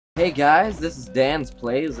Hey guys, this is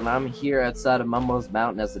DansPlays, and I'm here outside of Mumbo's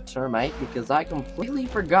Mountain as a termite because I completely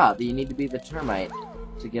forgot that you need to be the termite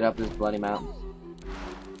to get up this bloody mountain.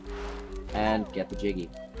 And get the Jiggy.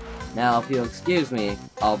 Now, if you'll excuse me,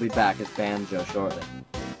 I'll be back as Banjo shortly.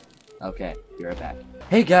 Okay, be right back.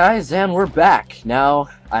 Hey guys, and we're back! Now,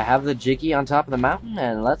 I have the Jiggy on top of the mountain,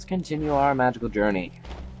 and let's continue our magical journey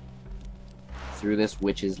through this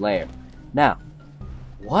witch's lair. Now,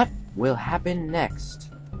 what will happen next?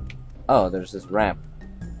 Oh, there's this ramp.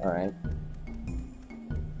 Alright.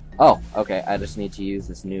 Oh, okay, I just need to use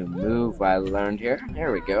this new move I learned here.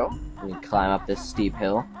 There we go. We can climb up this steep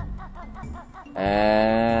hill.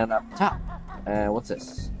 And up top. And what's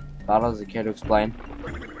this? Bottle, does it care to explain?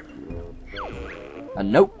 A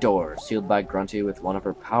note door, sealed by Grunty with one of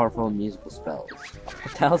her powerful musical spells.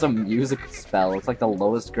 What the hell is a musical spell? It's like the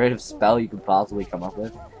lowest grade of spell you could possibly come up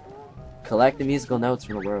with. Collect the musical notes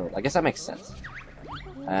from the world. I guess that makes sense.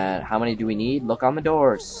 And how many do we need? Look on the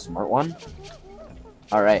door. Smart one.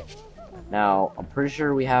 Alright. Now, I'm pretty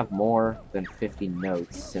sure we have more than 50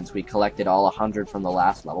 notes since we collected all 100 from the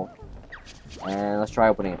last level. And let's try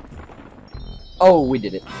opening it. Oh, we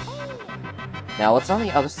did it. Now, what's on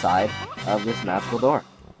the other side of this magical door?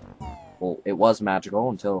 Well, it was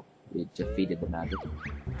magical until we defeated the magic.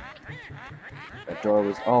 That door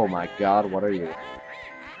was... Oh my god, what are you?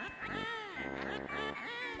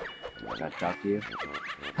 Can I talk to you?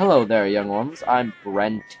 Hello there, young ones. I'm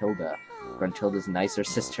Brentilda. Brentilda's nicer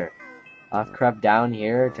sister. I've crept down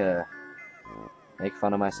here to make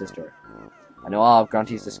fun of my sister. I know all of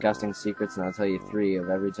Grunty's disgusting secrets, and I'll tell you 3 of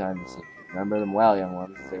every time you see them. Remember them well, young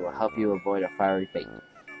ones. They will help you avoid a fiery fate.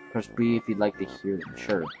 Press B if you'd like to hear them.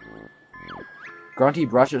 Sure. Grunty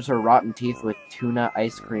brushes her rotten teeth with tuna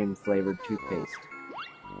ice cream flavored toothpaste.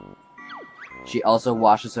 She also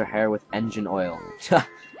washes her hair with engine oil.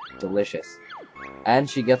 Delicious. And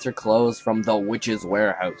she gets her clothes from the witch's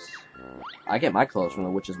warehouse. I get my clothes from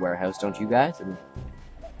the witch's warehouse, don't you guys?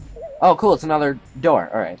 Oh, cool, it's another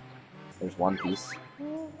door. Alright. There's one piece.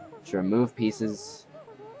 To remove pieces,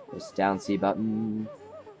 there's down C button.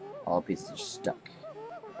 All pieces are stuck.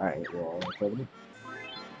 Alright, well, let's open it.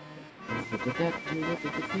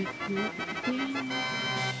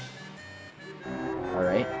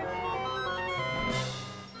 Alright.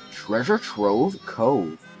 Treasure Trove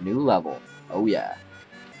Cove. New level. Oh yeah.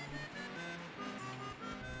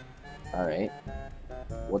 Alright.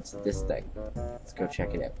 What's this thing? Let's go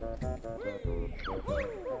check it out.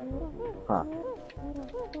 Huh.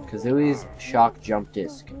 Kazooie's shock jump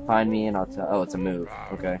disc. Find me and I'll tell... Oh, it's a move.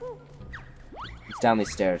 Okay. It's down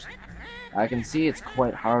these stairs. I can see it's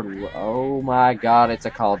quite hard... Oh my god, it's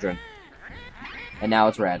a cauldron. And now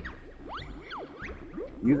it's red.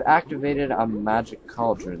 You've activated a magic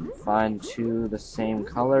cauldron. Find 2 the same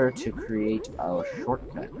color to create a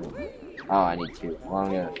shortcut. Oh, I need 2. Well,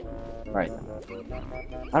 I'm gonna... Alright then.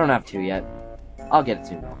 I don't have 2 yet. I'll get it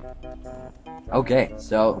soon. Okay,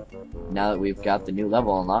 so now that we've got the new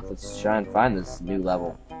level unlocked, let's try and find this new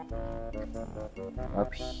level.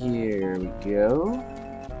 Up here we go.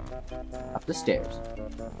 Up the stairs.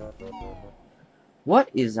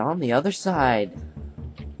 What is on the other side?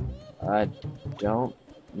 I don't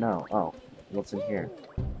know. Oh, what's in here?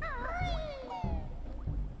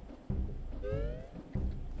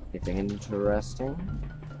 Anything interesting?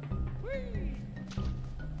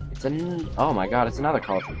 It's an... Oh my god, it's another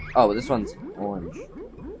cauldron. Oh, this one's orange.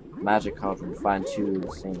 Magic cauldron. Find 2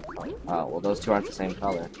 the same color. Oh, well those 2 aren't the same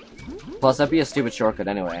color. Plus, that'd be a stupid shortcut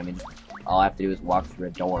anyway. I mean, all I have to do is walk through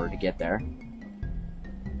a door to get there.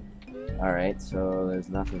 Alright, so there's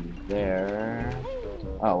nothing there.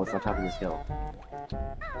 Oh, what's on top of this hill?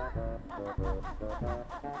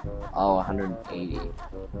 Oh, 180.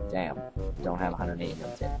 Damn. Don't have 180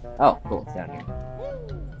 notes yet. Oh, cool. It's down here.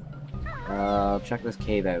 Check this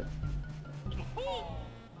cave out.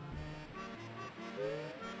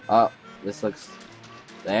 Oh, this looks...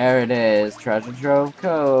 There it is. Treasure Trove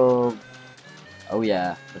Cove. Oh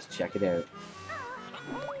yeah. Let's check it out.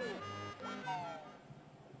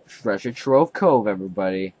 Treasure Trove Cove,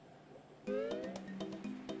 everybody.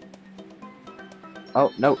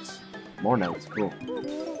 Oh, notes. More notes. Cool.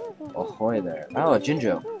 Ahoy there. Oh, a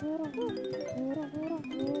Jinjo.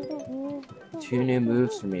 2 new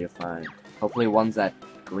moves for me to find. Hopefully one's that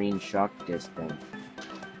green shock disc thing.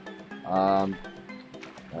 Alright.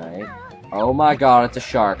 Oh my god, it's a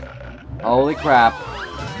shark. Holy crap.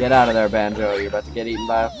 Get out of there, Banjo. You're about to get eaten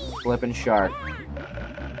by a flippin' shark.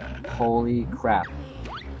 Holy crap.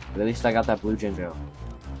 But at least I got that blue Jinjo.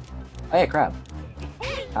 Oh yeah, crab.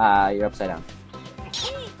 Ah, you're upside down.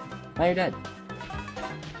 Now you're dead.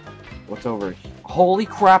 What's over here? Holy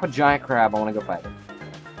crap, a giant crab. I want to go fight it.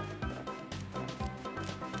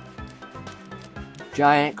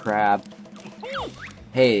 Giant crab.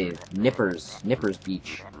 Hey, Nippers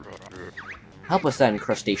Beach. Help us then,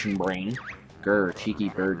 crustacean brain. Grr, cheeky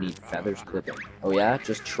bird need feathers clipping. Oh yeah?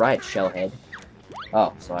 Just try it, shellhead.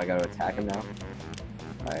 Oh, so I gotta attack him now?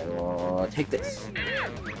 I will take this.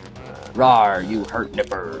 Rawr, you hurt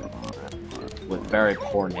nipper. With very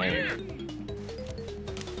poor name.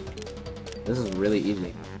 This is really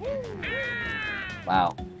easy.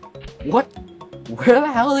 Wow. What? Where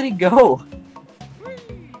the hell did he go?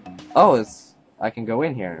 Oh, I can go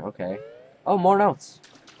in here. Okay. Oh, more notes.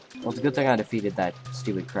 Well, it's a good thing I defeated that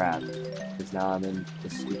stupid crab. Because now I'm in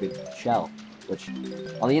this stupid shell. Which,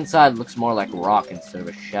 on the inside, looks more like rock instead of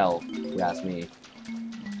a shell, if you ask me.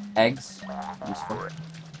 Eggs. Useful.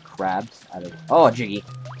 Crabs. Oh, a jiggy.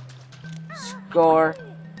 Score.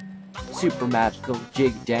 Super magical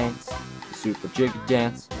jig dance. Super jig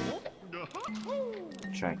dance.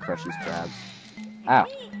 Try and crush these crabs. Ow.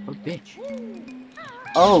 What a bitch.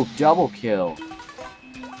 Oh, double kill.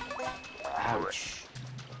 Ouch.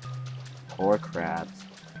 Poor crabs.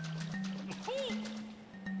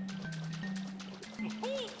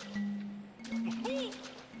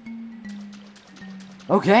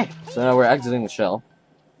 Okay, so now we're exiting the shell.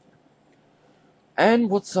 And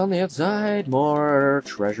what's on the outside? More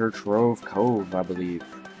treasure trove cove, I believe.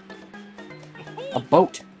 A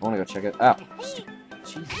boat! I wanna go check it out.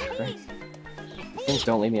 Jesus Christ. These things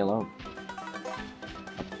don't leave me alone.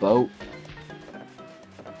 A boat.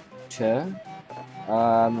 I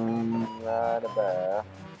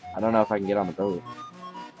don't know if I can get on the boat.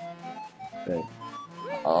 But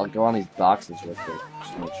I'll go on these boxes real quick,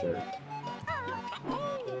 just to make sure.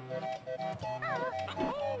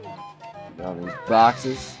 Go on these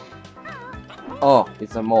boxes. Oh,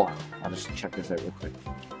 it's a mole. I'll just check this out real quick.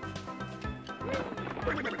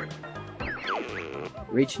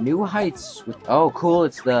 Reach new heights with... Oh, cool,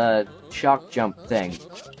 it's the shock jump thing.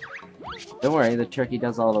 Don't worry, the turkey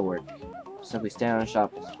does all the work. Simply stand on a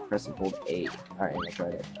shop, press and hold A. Alright, let's try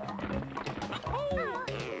it.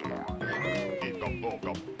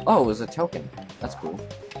 Oh, it was a token. That's cool.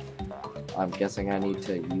 I'm guessing I need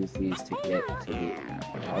to use these to get to the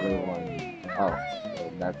other one. Oh,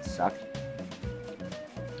 well, that sucked.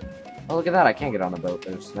 Oh, look at that, I can't get on the boat.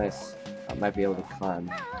 There's nice. I might be able to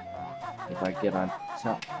climb. If I get on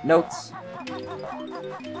top. Notes!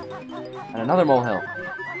 And another molehill.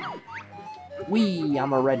 Whee!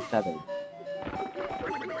 I'm a red feather.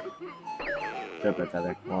 Good red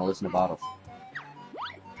feather. I want to listen to bottles.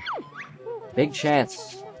 Big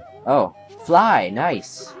chance. Oh, fly!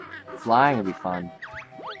 Nice! Flying would be fun.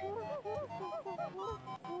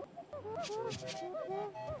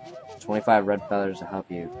 "25 red feathers to help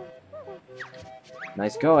you.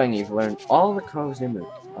 Nice going, you've learned all the Cove's new moves."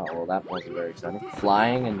 Oh, well, that wasn't very exciting.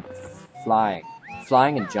 Flying and flying.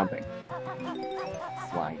 Flying and jumping.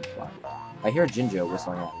 Flying and flying. I hear Jinjo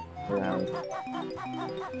whistling at me. Where the hell is it?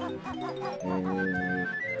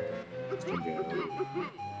 It's Jinjo.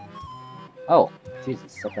 Oh, Jesus,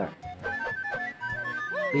 it's up there.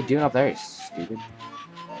 What are you doing up there, you stupid?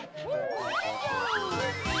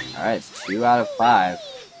 Alright, it's 2 out of 5.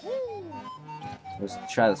 Let's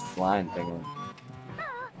try this flying thing.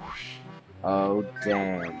 Oh,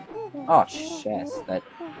 damn. Oh, chest. That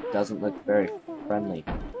doesn't look very friendly.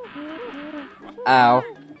 Ow.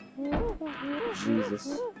 Jesus.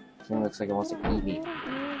 This thing looks like it wants to eat me.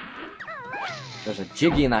 There's a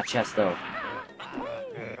jiggy in that chest, though.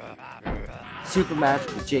 Super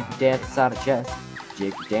magical jig dance inside a chest.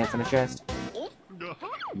 Jig dance in a chest.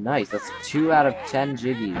 Nice. That's 2 out of 10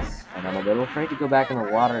 jiggies. And I'm a little afraid to go back in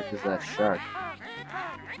the water because of that shark.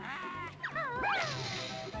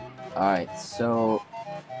 Alright, so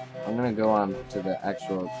I'm gonna go on to the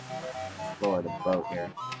actual floor of the boat here.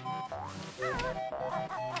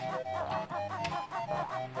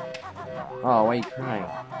 Oh, why are you crying?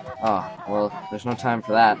 Oh, well, there's no time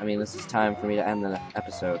for that. I mean, this is time for me to end the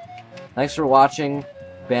episode. Thanks for watching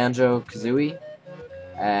Banjo-Kazooie,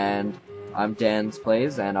 and I'm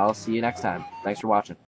DansPlays, and I'll see you next time. Thanks for watching.